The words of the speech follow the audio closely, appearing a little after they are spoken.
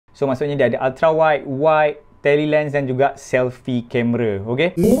So maksudnya dia ada ultra wide, wide, tele lens dan juga selfie camera.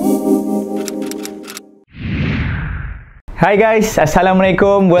 Okay. Hai guys,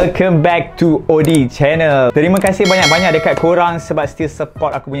 Assalamualaikum. Welcome back to OD channel. Terima kasih banyak-banyak dekat korang sebab still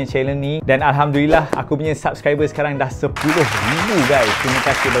support aku punya channel ni. Dan Alhamdulillah aku punya subscriber sekarang dah 10,000 guys. Terima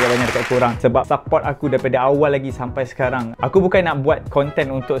kasih banyak-banyak dekat korang sebab support aku daripada awal lagi sampai sekarang. Aku bukan nak buat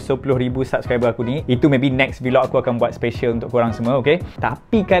content untuk 10,000 subscriber aku ni. Itu maybe next vlog aku akan buat special untuk korang semua, okay?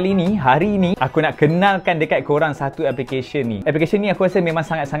 Tapi kali ni, hari ni aku nak kenalkan dekat korang satu application ni. Application ni aku rasa memang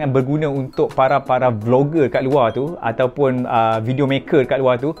sangat-sangat berguna untuk para vlogger kat luar tu ataupun video maker kat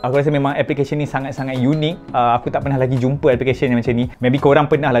luar tu. Aku rasa memang application ni sangat-sangat unik. Aku tak pernah lagi jumpa application yang macam ni. Maybe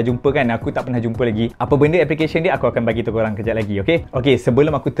korang pernah lah jumpa kan, aku tak pernah jumpa lagi. Apa benda application dia, aku akan bagi tahu korang kejap lagi, okay? Okay,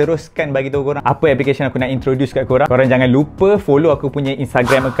 sebelum aku teruskan bagi tahu korang apa application aku nak introduce kat korang, korang jangan lupa follow aku punya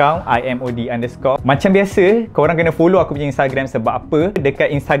Instagram account IMOD_. Macam biasa, korang kena follow aku punya Instagram sebab apa?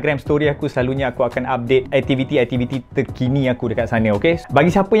 Dekat Instagram story aku selalunya aku akan update aktiviti-aktiviti terkini aku dekat sana, okay?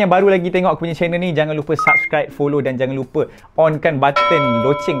 Bagi siapa yang baru lagi tengok aku punya channel ni, jangan lupa subscribe, follow dan jangan lupa onkan button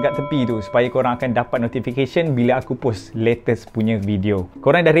loceng kat tepi tu supaya korang akan dapat notification bila aku post latest punya video.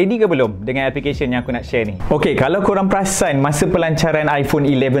 Korang dah ready ke belum dengan application yang aku nak share ni? Okay, kalau korang perasan masa pelancaran iPhone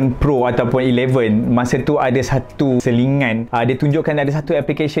 11 Pro ataupun 11, masa tu ada satu selingan, dia tunjukkan ada satu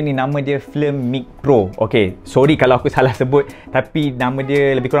application ni, nama dia Film Mic Pro. Okay, sorry kalau aku salah sebut, tapi nama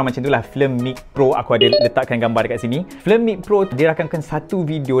dia lebih kurang macam tu lah, Film Mic Pro. Aku ada letakkan gambar dekat sini. Film Mic Pro dia rakamkan satu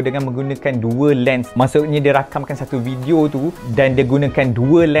video dengan menggunakan dua lens. Maksudnya dia rakamkan satu video tu dan dia gunakan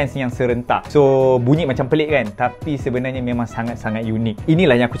dua lens yang serentak. So bunyi macam pelik kan, tapi sebenarnya memang sangat-sangat unik.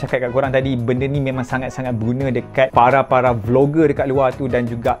 Inilah yang aku cakap kat korang tadi, benda ni memang sangat-sangat berguna dekat para vlogger dekat luar tu dan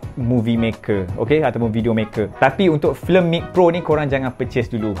juga movie maker, okay, ataupun video maker. Tapi untuk Film Mic Pro ni korang jangan purchase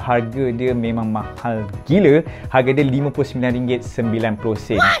dulu. Harga dia memang mahal gila. Harga dia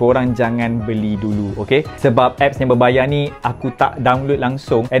RM59.90. Korang jangan beli dulu, okay? Sebab apps yang berbayar ni aku tak download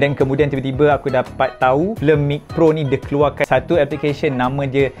langsung, dan kemudian tiba-tiba aku dapat tahu Film Mic Pro ni dia keluarkan satu application nama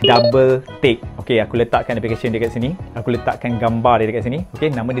dia DoubleTake. Okey, aku letakkan application dia kat sini. Aku letakkan gambar dia dekat sini.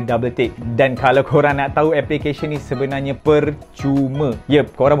 Okey, nama dia DoubleTake. Dan kalau korang nak tahu application ni sebenarnya percuma.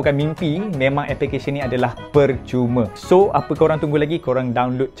 Yep, korang bukan mimpi, memang application ni adalah percuma. So, apa korang tunggu lagi? Korang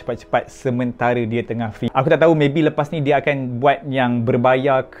download cepat-cepat sementara dia tengah free. Aku tak tahu, maybe lepas ni dia akan buat yang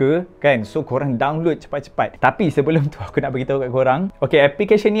berbayar ke, kan? So, korang download cepat-cepat. Tapi sebelum tu aku nak beritahu kat korang. Okey,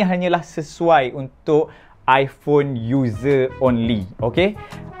 application ni hanyalah sesuai untuk iPhone user only. Okay,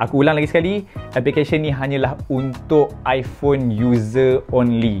 aku ulang lagi sekali, application ni hanyalah untuk iPhone user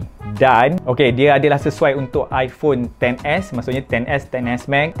only. Dan okay, dia adalah sesuai untuk iPhone XS, maksudnya XS, XS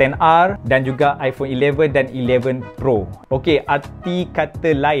Max, XR dan juga iPhone 11 dan 11 Pro. Okay, arti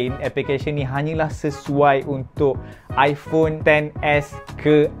kata lain, application ni hanyalah sesuai untuk iPhone XS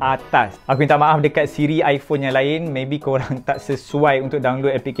ke atas. Aku minta maaf dekat siri iPhone yang lain, maybe korang tak sesuai untuk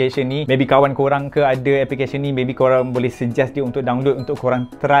download application ni. Maybe kawan korang ke ada application ni, maybe korang boleh suggest dia untuk download, untuk korang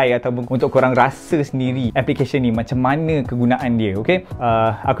try ataupun untuk korang rasa sendiri application ni macam mana kegunaan dia. Okay,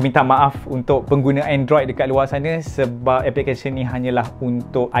 aku minta maaf untuk pengguna Android dekat luar sana sebab application ni hanyalah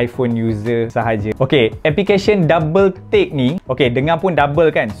untuk iPhone user sahaja. Okay, application DoubleTake ni, okay, dengar pun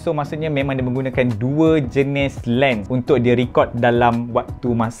double kan, so maksudnya memang dia menggunakan dua jenis lens untuk dia record dalam waktu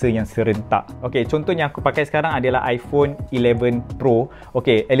masa yang serentak. Okay, contohnya aku pakai sekarang adalah iPhone 11 Pro.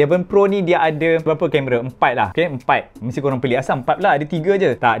 Okay, 11 Pro ni dia ada berapa kamera? 4 lah. Okay, 4. Mesti korang pelik, asal 4 pula? Ada 3 je?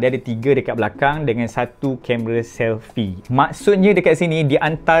 Tak, dia ada 3 dekat belakang dengan satu kamera selfie. Maksudnya dekat sini, di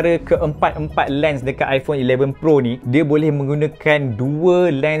antara keempat-empat lens dekat iPhone 11 Pro ni, dia boleh menggunakan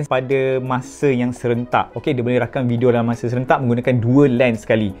dua lens pada masa yang serentak. Okay, dia boleh rakam video dalam masa serentak menggunakan dua lens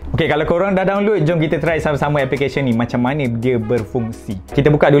sekali. Okay, kalau korang dah download, jom kita try sama-sama application ni, macam mana dia berfungsi.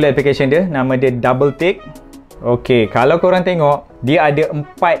 Kita buka dulu application dia, nama dia DoubleTake. Okay, kalau korang tengok, dia ada 4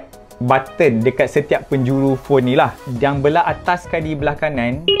 button dekat setiap penjuru phone ni lah. Yang belah atas sekali belah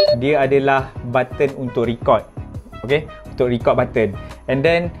kanan, dia adalah button untuk record. Okay, untuk record button. And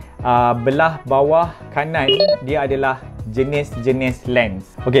then belah bawah kanan dia adalah jenis-jenis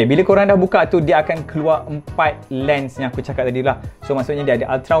lens. Okay, bila korang dah buka tu, dia akan keluar 4 lens yang aku cakap tadi lah. So maksudnya dia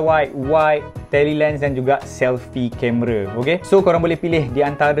ada ultra wide, wide, tele lens dan juga selfie camera. Okay, so korang boleh pilih di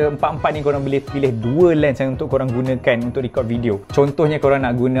antara 4 ni, korang boleh pilih 2 lens yang untuk korang gunakan untuk record video. Contohnya korang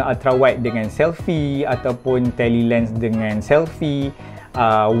nak guna ultra wide dengan selfie ataupun tele lens dengan selfie,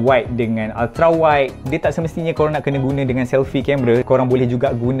 wide dengan ultra wide. Dia tak semestinya korang nak kena guna dengan selfie kamera. Korang boleh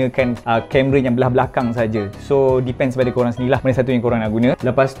juga gunakan kamera yang belah belakang saja. So depends pada korang sendirilah mana satu yang korang nak guna.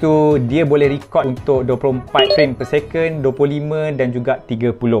 Lepas tu dia boleh record untuk 24 frame per second, 25 dan juga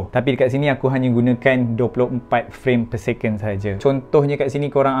 30. Tapi dekat sini aku hanya gunakan 24 frame per second saja. Contohnya kat sini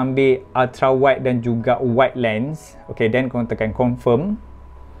korang ambil ultra wide dan juga wide lens. Okay, then korang tekan confirm.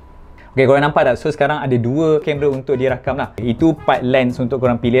 Okay, korang nampak tak? So sekarang ada dua kamera untuk dirakam lah. Itu part lens untuk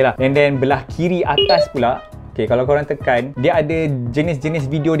korang pilih lah. And then belah kiri atas pula, okay, kalau korang tekan, dia ada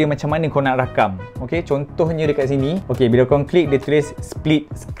jenis-jenis video dia macam mana korang nak rakam. Okay, contohnya dekat sini, okay, bila korang klik dia tulis split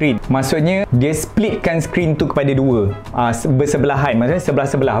screen. Maksudnya dia splitkan screen tu kepada dua, bersebelahan, maksudnya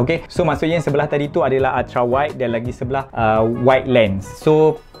sebelah-sebelah. Okay, so maksudnya sebelah tadi tu adalah ultra wide dan lagi sebelah wide lens.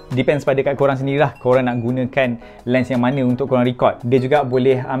 So depends pada kat korang sendirilah, korang nak gunakan lens yang mana untuk korang record. Dia juga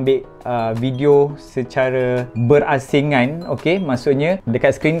boleh ambil video secara berasingan. Okay, maksudnya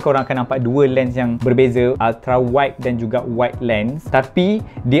dekat skrin korang akan nampak dua lens yang berbeza, ultra wide dan juga wide lens, tapi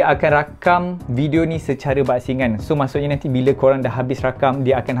dia akan rakam video ni secara berasingan. So maksudnya nanti bila korang dah habis rakam,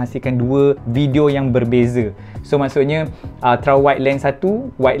 dia akan hasilkan dua video yang berbeza. So maksudnya ultra wide lens satu,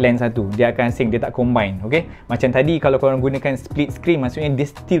 wide lens satu, dia akan sync, dia tak combine. Okay, macam tadi kalau korang gunakan split screen, maksudnya dia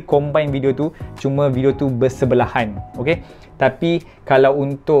still combine video tu, cuma video tu bersebelahan. Okay, tapi kalau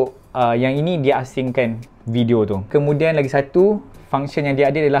untuk yang ini dia asingkan video tu. Kemudian lagi satu function yang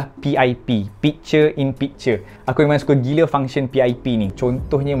dia ada adalah PIP, picture in picture. Aku memang suka gila function PIP ni.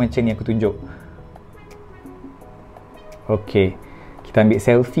 Contohnya macam ni aku tunjuk. Okay, kita ambil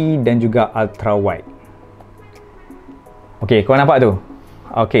selfie dan juga ultra wide. Okay, korang nampak tu?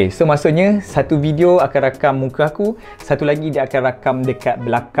 Okay, so maksudnya satu video akan rakam muka aku, satu lagi dia akan rakam dekat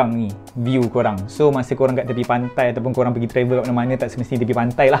belakang ni, view korang. So masa korang kat tepi pantai ataupun korang pergi travel kat mana-mana, tak semestinya tepi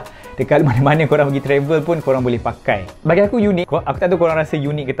pantai lah, dekat mana-mana korang pergi travel pun korang boleh pakai. Bagi aku unik. Aku tak tahu korang rasa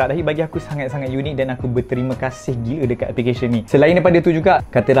unik ke tak, tapi bagi aku sangat-sangat unik dan aku berterima kasih gila dekat application ni. Selain daripada tu juga,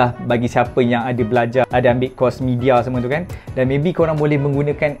 katalah bagi siapa yang ada belajar, ada ambil course media semua tu kan, dan maybe korang boleh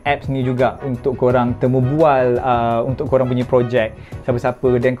menggunakan apps ni juga untuk korang temu bual, untuk korang punya projek siapa-siapa,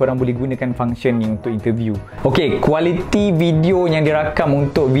 dan korang boleh gunakan function ni untuk interview. Okay, kualiti video yang dirakam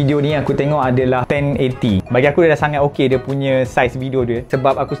untuk video ni aku tengok adalah 1080. Bagi aku dia dah sangat okay dia punya size video dia.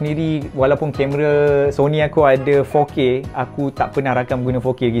 Sebab aku sendiri, walaupun kamera Sony aku ada 4K, aku tak pernah rakam guna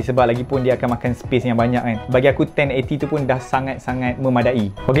 4K lagi, sebab lagipun dia akan makan space yang banyak kan. Bagi aku 1080 tu pun dah sangat-sangat memadai.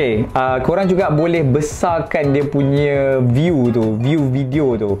 Okay, korang juga boleh besarkan dia punya view tu, view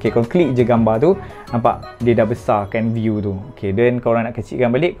video tu. Okay, korang klik je gambar tu, nampak dia dah besarkan view tu. Okay, then korang nak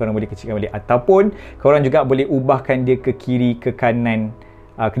kecilkan balik, korang boleh kecilkan balik, ataupun korang juga boleh ubahkan dia ke kiri ke kanan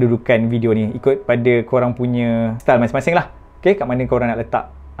kedudukan video ni, ikut pada korang punya style masing-masing lah. Okay, kat mana korang nak letak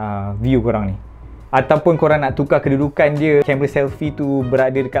view korang ni, ataupun korang nak tukar kedudukan dia, kamera selfie tu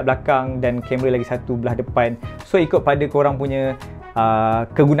berada dekat belakang dan kamera lagi satu belah depan. So ikut pada korang punya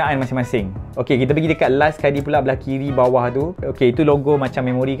kegunaan masing-masing. Okay, kita pergi dekat last sekali pula belah kiri bawah tu. Okay, itu logo macam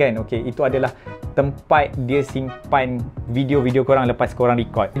memori kan. Okay, itu adalah tempat dia simpan video-video korang lepas korang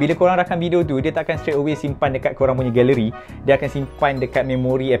record. Bila korang rakam video tu, dia tak akan straight away simpan dekat korang punya gallery, dia akan simpan dekat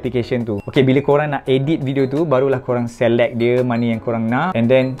memori application tu. Okay, bila korang nak edit video tu, barulah korang select dia mana yang korang nak, and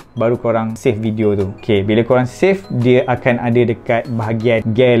then baru korang save video tu. Okay, bila korang save, dia akan ada dekat bahagian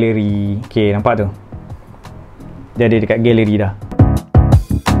gallery. Okay, nampak tu? Dia ada dekat gallery dah.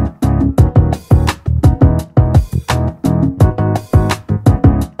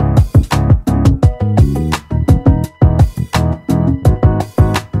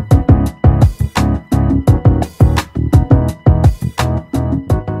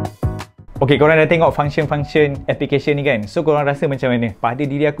 Okay, korang dah tengok function-function application ni kan. So korang rasa macam mana? Pada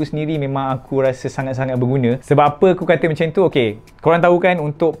diri aku sendiri memang aku rasa sangat-sangat berguna. Sebab apa aku kata macam tu? Okay, korang tahu kan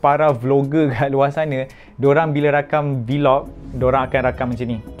untuk para vlogger kat luar sana, diorang bila rakam vlog, diorang akan rakam macam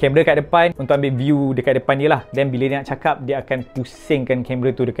ni. Kamera kat depan untuk ambil view dekat depan dia lah. Dan bila dia nak cakap, dia akan pusingkan kamera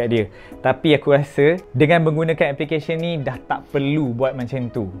tu dekat dia. Tapi aku rasa dengan menggunakan application ni dah tak perlu buat macam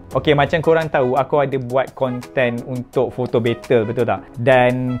tu. Okay, macam korang tahu, aku ada buat konten untuk photo battle, betul tak?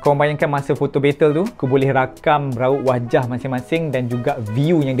 Dan korang bayangkan masa foto battle tu, aku boleh rakam raut wajah masing-masing dan juga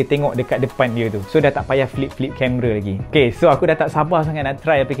view yang dia tengok dekat depan dia tu. So dah tak payah flip-flip kamera lagi. Okay, so aku dah tak sabar sangat nak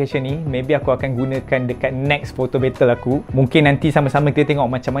try application ni. Maybe aku akan gunakan dekat next photo battle aku. Mungkin nanti sama-sama kita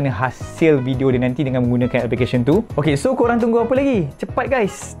tengok macam mana hasil video dia nanti dengan menggunakan application tu. Okay, so korang tunggu apa lagi? Cepat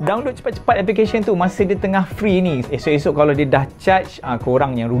guys, download cepat-cepat application tu masa dia tengah free ni. Esok-esok kalau dia dah charge,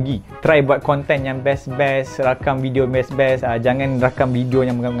 korang yang rugi. Try buat konten yang best-best, rakam video best-best, jangan rakam video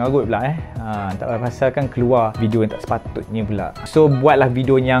yang mengarut-mengarut pula Tak pasal kan keluar video yang tak sepatutnya pula. So buatlah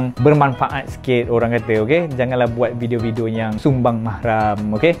video yang bermanfaat sikit, orang kata, okey? Janganlah buat video-video yang sumbang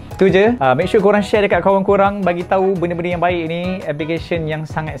mahram, okey? Itu je. Make sure korang share dekat kawan korang, bagi tahu benda-benda yang baik ni, application yang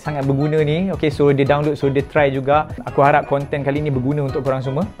sangat-sangat berguna ni. Okey, so dia download, so dia try juga. Aku harap konten kali ni berguna untuk korang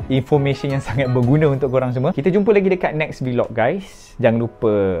semua. Information yang sangat berguna untuk korang semua. Kita jumpa lagi dekat next vlog, guys. Jangan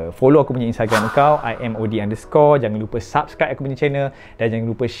lupa follow aku punya Instagram account, IMOD_. Jangan lupa subscribe aku punya channel, dan jangan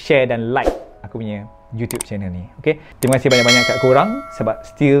lupa share dan like aku punya YouTube channel ni. Okay, terima kasih banyak-banyak kat korang sebab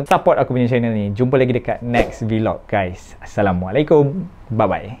still support aku punya channel ni. Jumpa lagi dekat next vlog, guys. Assalamualaikum.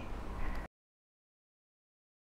 Bye-bye.